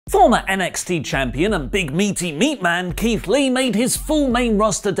Former NXT champion and big meaty meat man Keith Lee made his full main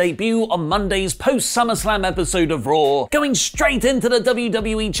roster debut on Monday's post-SummerSlam episode of Raw, going straight into the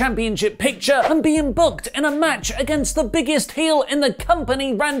WWE Championship picture and being booked in a match against the biggest heel in the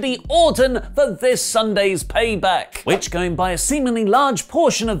company, Randy Orton, for this Sunday's Payback, which, going by a seemingly large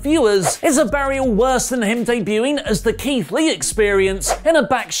portion of viewers, is a burial worse than him debuting as the Keith Lee Experience in a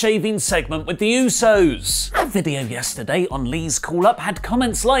back-shaving segment with the Usos. A video yesterday on Lee's call-up had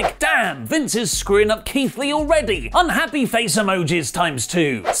comments like, "Damn, Vince is screwing up Keith Lee already. Unhappy face emojis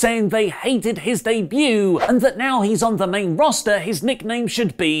 ×2, saying they hated his debut and that now he's on the main roster, his nickname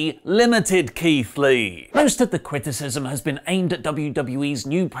should be Limited Keith Lee. Most of the criticism has been aimed at WWE's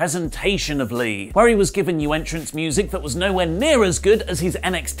new presentation of Lee, where he was given new entrance music that was nowhere near as good as his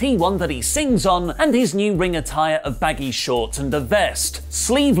NXT one that he sings on, and his new ring attire of baggy shorts and a vest.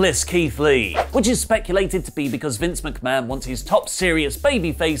 Sleeveless Keith Lee, which is speculated to be because Vince McMahon wants his top serious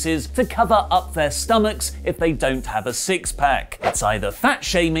babyfaces to cover up their stomachs if they don't have a six-pack. It's either fat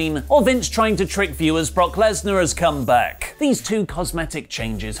shaming or Vince trying to trick viewers Brock Lesnar has come back. These two cosmetic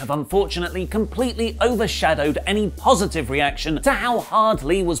changes have unfortunately completely overshadowed any positive reaction to how hard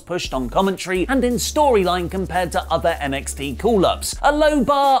Lee was pushed on commentary and in storyline compared to other NXT call-ups. A low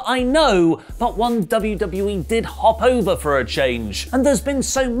bar, I know, but one WWE did hop over for a change. And there's been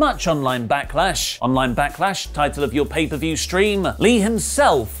so much online backlash. Online backlash, title of your pay-per-view stream. Lee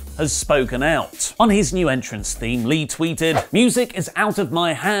himself has spoken out. On his new entrance theme, Lee tweeted, "Music is out of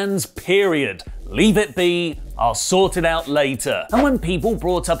my hands, period. Leave it be, I'll sort it out later." And when people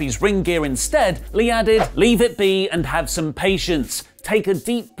brought up his ring gear instead, Lee added, "Leave it be and have some patience. Take a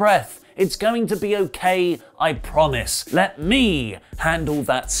deep breath. It's going to be okay, I promise. Let me handle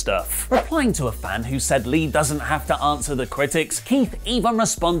that stuff." Replying to a fan who said Lee doesn't have to answer the critics, Keith even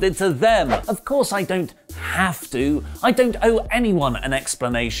responded to them, "Of course I don't have to. I don't owe anyone an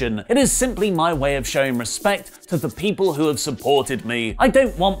explanation. It is simply my way of showing respect to the people who have supported me. I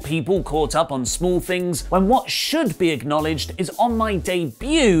don't want people caught up on small things when what should be acknowledged is on my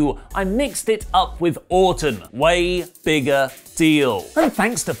debut, I mixed it up with Orton. Way bigger deal." And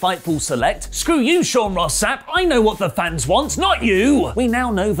thanks to Fightful Select, screw you Sean Ross Sapp, I know what the fans want, not you! We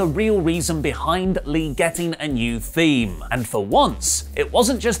now know the real reason behind Lee getting a new theme. And for once, it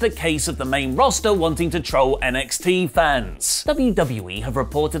wasn't just a case of the main roster wanting to troll NXT fans. WWE have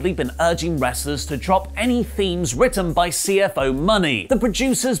reportedly been urging wrestlers to drop any themes written by CFO Money, the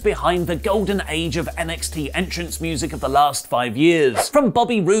producers behind the golden age of NXT entrance music of the last 5 years. From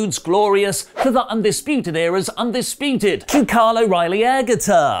Bobby Roode's Glorious to the Undisputed era's Undisputed, to Kyle O'Reilly air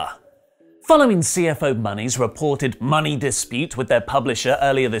guitar. Following CFO Money's reported money dispute with their publisher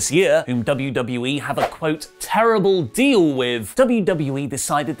earlier this year, whom WWE have a quote, terrible deal with, WWE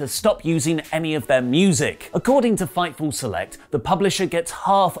decided to stop using any of their music. According to Fightful Select, the publisher gets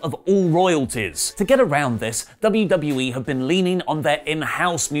half of all royalties. To get around this, WWE have been leaning on their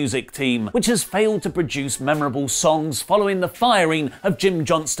in-house music team, which has failed to produce memorable songs following the firing of Jim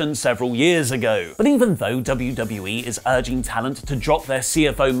Johnston several years ago. But even though WWE is urging talent to drop their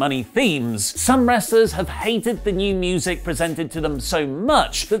CFO Money themes, some wrestlers have hated the new music presented to them so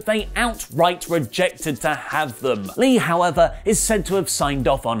much that they outright rejected to have them. Lee, however, is said to have signed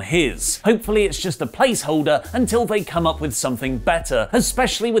off on his. Hopefully it's just a placeholder until they come up with something better,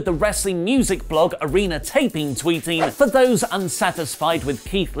 especially with the wrestling music blog Arena Taping tweeting, "For those unsatisfied with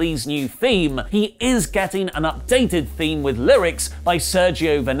Keith Lee's new theme, he is getting an updated theme with lyrics by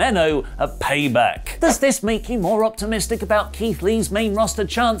Sergio Veneno at Payback." Does this make you more optimistic about Keith Lee's main roster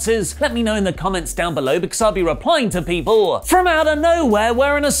chances? Let me know in the comments down below, because I'll be replying to people from out of nowhere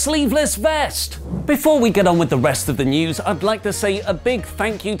wearing a sleeveless vest. Before we get on with the rest of the news, I'd like to say a big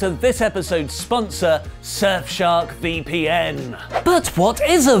thank you to this episode's sponsor, Surfshark VPN. But what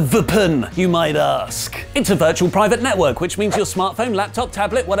is a VPN, you might ask? It's a virtual private network, which means your smartphone, laptop,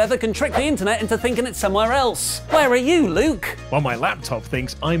 tablet, whatever can trick the internet into thinking it's somewhere else. Where are you, Luke? Well, my laptop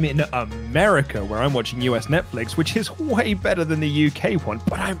thinks I'm in America, where I'm watching US Netflix, which is way better than the UK one,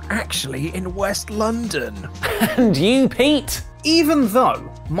 but I'm actually in West London. And you, Pete? Even though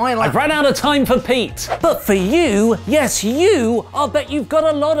I've run out of time for Pete. But for you, yes you, I'll bet you've got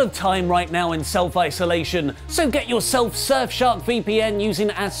a lot of time right now in self-isolation. So get yourself Surfshark VPN using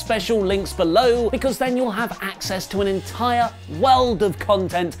our special links below, because then you'll have access to an entire world of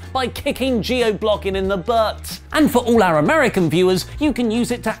content by kicking geo-blocking in the butt. And for all our American viewers, you can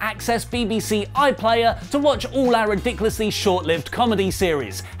use it to access BBC iPlayer to watch all our ridiculously short-lived comedy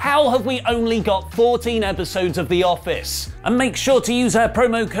series. How have we only got 14 episodes of The Office? And make sure to use our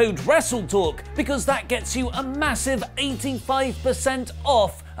promo code WrestleTalk, because that gets you a massive 85%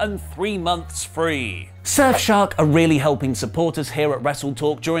 off and 3 months free. Surfshark are really helping support us here at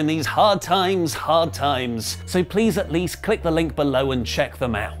WrestleTalk during these hard times, so please at least click the link below and check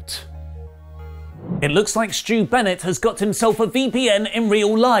them out. It looks like Stu Bennett has got himself a VPN in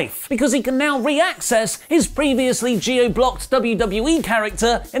real life, because he can now re-access his previously geo-blocked WWE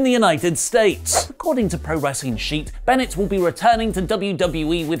character in the United States. According to Pro Wrestling Sheet, Bennett will be returning to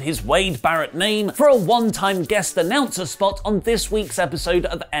WWE with his Wade Barrett name for a one-time guest announcer spot on this week's episode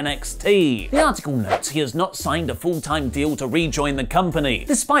of NXT. The article notes he has not signed a full-time deal to rejoin the company.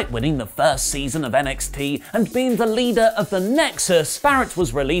 Despite winning the first season of NXT and being the leader of the Nexus, Barrett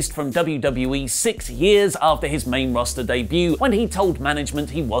was released from WWE 6 years after his main roster debut, when he told management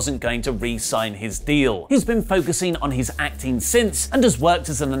he wasn't going to re-sign his deal. He's been focusing on his acting since, and has worked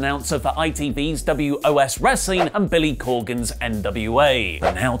as an announcer for ITV's WOS Wrestling and Billy Corgan's NWA.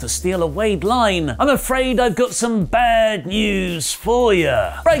 But now to steal a Wade line, I'm afraid I've got some bad news for you.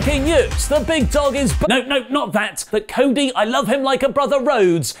 Breaking news, the big dog is no, not that, but Cody, I love him like a brother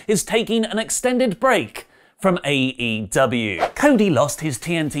Rhodes, is taking an extended break from AEW. Cody lost his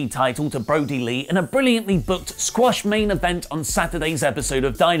TNT title to Brody Lee in a brilliantly booked squash main event on Saturday's episode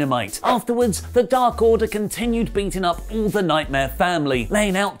of Dynamite. Afterwards, the Dark Order continued beating up all the Nightmare family,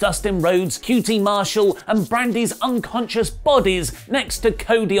 laying out Dustin Rhodes, QT Marshall, and Brandy's unconscious bodies next to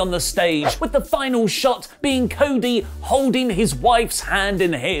Cody on the stage, with the final shot being Cody holding his wife's hand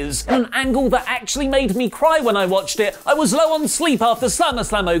in his, in an angle that actually made me cry when I watched it. I was low on sleep after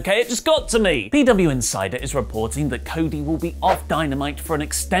SummerSlam, okay? It just got to me. PW Insider is reporting that Cody will be off Dynamite for an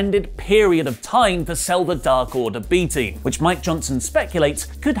extended period of time to sell the Dark Order beating, which Mike Johnson speculates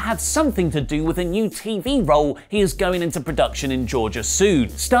could have something to do with a new TV role he is going into production in Georgia soon.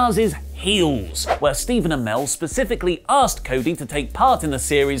 Stars is Heels, where Stephen Amell specifically asked Cody to take part in the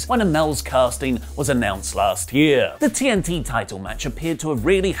series when Amell's casting was announced last year. The TNT title match appeared to have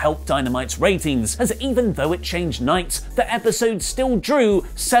really helped Dynamite's ratings, as even though it changed nights, the episode still drew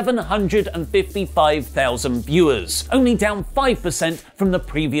 755,000 viewers, only down 5% from the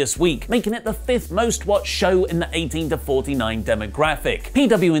previous week, making it the 5th most watched show in the 18 to 49 demographic.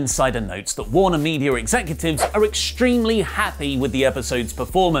 PW Insider notes that Warner Media executives are extremely happy with the episode's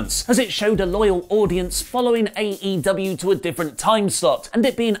performance, as it showed a loyal audience following AEW to a different time slot, and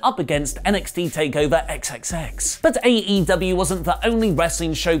it being up against NXT TakeOver XXX. But AEW wasn't the only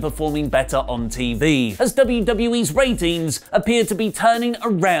wrestling show performing better on TV, as WWE's ratings appeared to be turning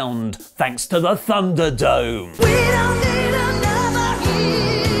around thanks to the Thunderdome.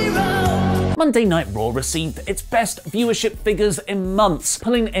 Monday Night Raw received its best viewership figures in months,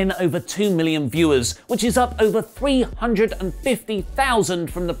 pulling in over 2 million viewers, which is up over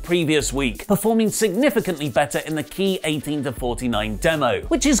 350,000 from the previous week, performing significantly better in the key 18 to 49 demo,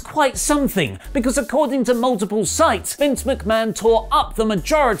 which is quite something, because according to multiple sites, Vince McMahon tore up the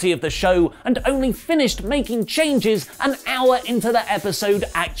majority of the show and only finished making changes an hour into the episode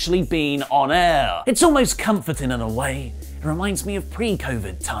actually being on air. It's almost comforting in a way. It reminds me of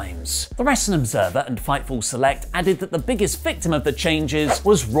pre-COVID times. The Wrestling Observer and Fightful Select added that the biggest victim of the changes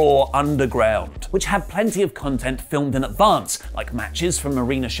was Raw Underground, which had plenty of content filmed in advance, like matches from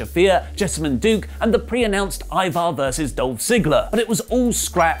Marina Shafir, Jessamine Duke, and the pre-announced Ivar vs Dolph Ziggler, but it was all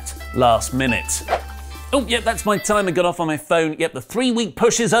scrapped last minute. Oh, yep, that's my time. I got off on my phone. Yep, the 3-week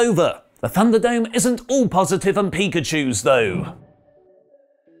push is over. The Thunderdome isn't all positive and Pikachus, though.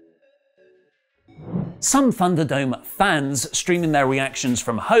 Some Thunderdome fans streaming their reactions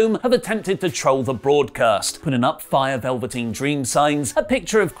from home have attempted to troll the broadcast, putting up Fire Velveteen Dream signs, a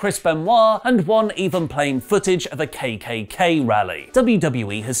picture of Chris Benoit, and one even playing footage of a KKK rally.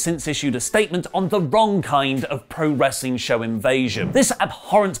 WWE has since issued a statement on the wrong kind of pro wrestling show invasion. This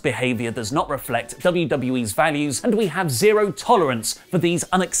abhorrent behaviour does not reflect WWE's values, and we have zero tolerance for these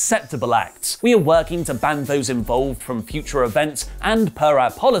unacceptable acts. We are working to ban those involved from future events, and per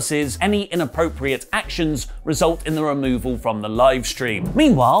our policies, any inappropriate actions result in the removal from the live stream.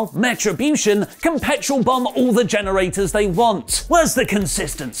 Meanwhile, Metrobution can petrol bomb all the generators they want. Where's the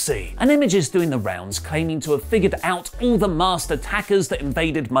consistency? An image is doing the rounds claiming to have figured out all the masked attackers that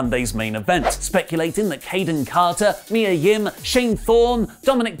invaded Monday's main event, speculating that Caden Carter, Mia Yim, Shane Thorne,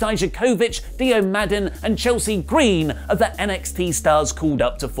 Dominik Dijakovic, Dio Madden, and Chelsea Green are the NXT stars called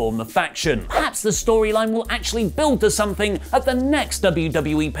up to form the faction. Perhaps the storyline will actually build to something at the next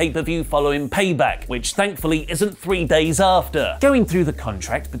WWE pay-per-view following Payback, which which thankfully isn't 3 days after. Going through the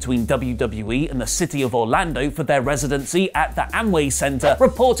contract between WWE and the city of Orlando for their residency at the Amway Center,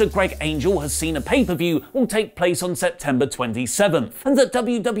 reporter Greg Angel has seen a pay-per-view will take place on September 27th, and that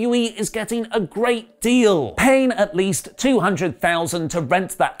WWE is getting a great deal, paying at least $200,000 to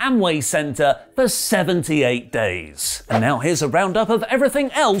rent the Amway Center for 78 days. And now here's a roundup of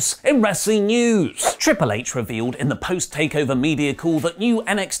everything else in wrestling news. Triple H revealed in the post-takeover media call that new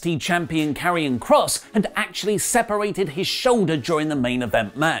NXT champion Karrion Kross had actually separated his shoulder during the main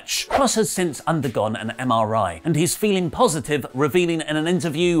event match. Kross has since undergone an MRI, and he's feeling positive, revealing in an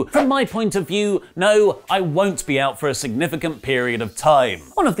interview, "From my point of view, no, I won't be out for a significant period of time."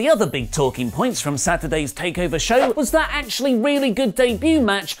 One of the other big talking points from Saturday's takeover show was that actually really good debut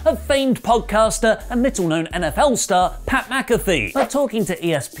match of famed podcaster and little-known NFL star Pat McAfee. But talking to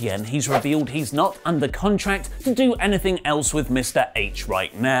ESPN, he's revealed he's not under contract to do anything else with Mr. H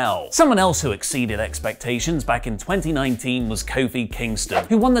right now. Someone else who exceeded expectations back in 2019 was Kofi Kingston,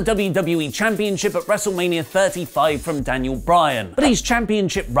 who won the WWE Championship at WrestleMania 35 from Daniel Bryan. But his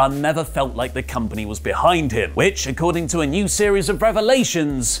championship run never felt like the company was behind him, which, according to a new series of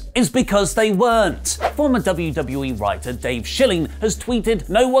revelations, is because they weren't. Former WWE writer Dave Schilling has tweeted,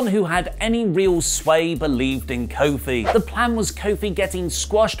 "No one who had any real sway believed in Kofi. The plan was Kofi getting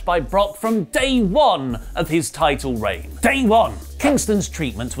squashed by Brock from day one of his title reign." Day one! Kingston's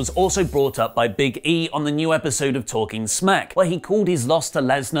treatment was also brought up by Big E on the new episode of Talking Smack, where he called his loss to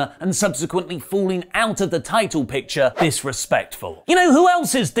Lesnar and subsequently falling out of the title picture disrespectful. You know who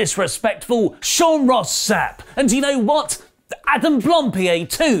else is disrespectful? Sean Ross Sapp. And you know what? Adam Blompier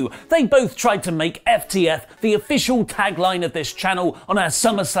too. They both tried to make FTF the official tagline of this channel on our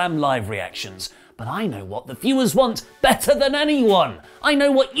SummerSlam live reactions. But I know what the viewers want better than anyone. I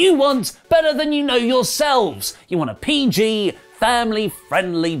know what you want better than you know yourselves. You want a PG,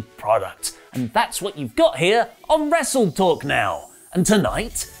 family-friendly product. And that's what you've got here on WrestleTalk now. And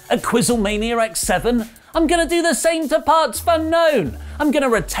tonight, at QuizzleMania X-Seven, I'm gonna do the same to Parts Unknown. I'm gonna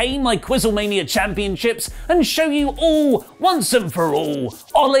retain my QuizzleMania championships and show you all, once and for all,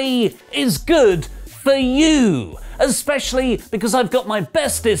 Ollie is good for you. Especially because I've got my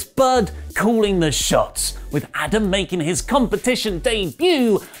bestest bud calling the shots. With Adam making his competition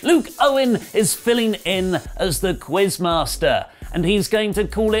debut, Luke Owen is filling in as the Quizmaster, and he's going to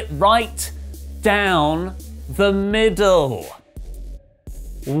call it right down the middle.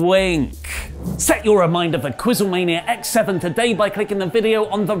 Wink. Set your reminder for QuizzleMania X-Seven today by clicking the video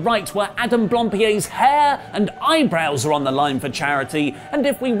on the right where Adam Blompier's hair and eyebrows are on the line for charity, and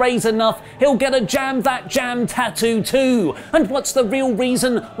if we raise enough, he'll get a Jam That Jam tattoo too. And what's the real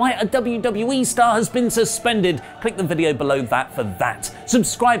reason why a WWE star has been suspended? Click the video below that for that.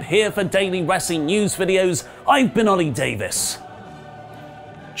 Subscribe here for daily wrestling news videos. I've been Ollie Davis.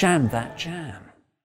 Jam that jam.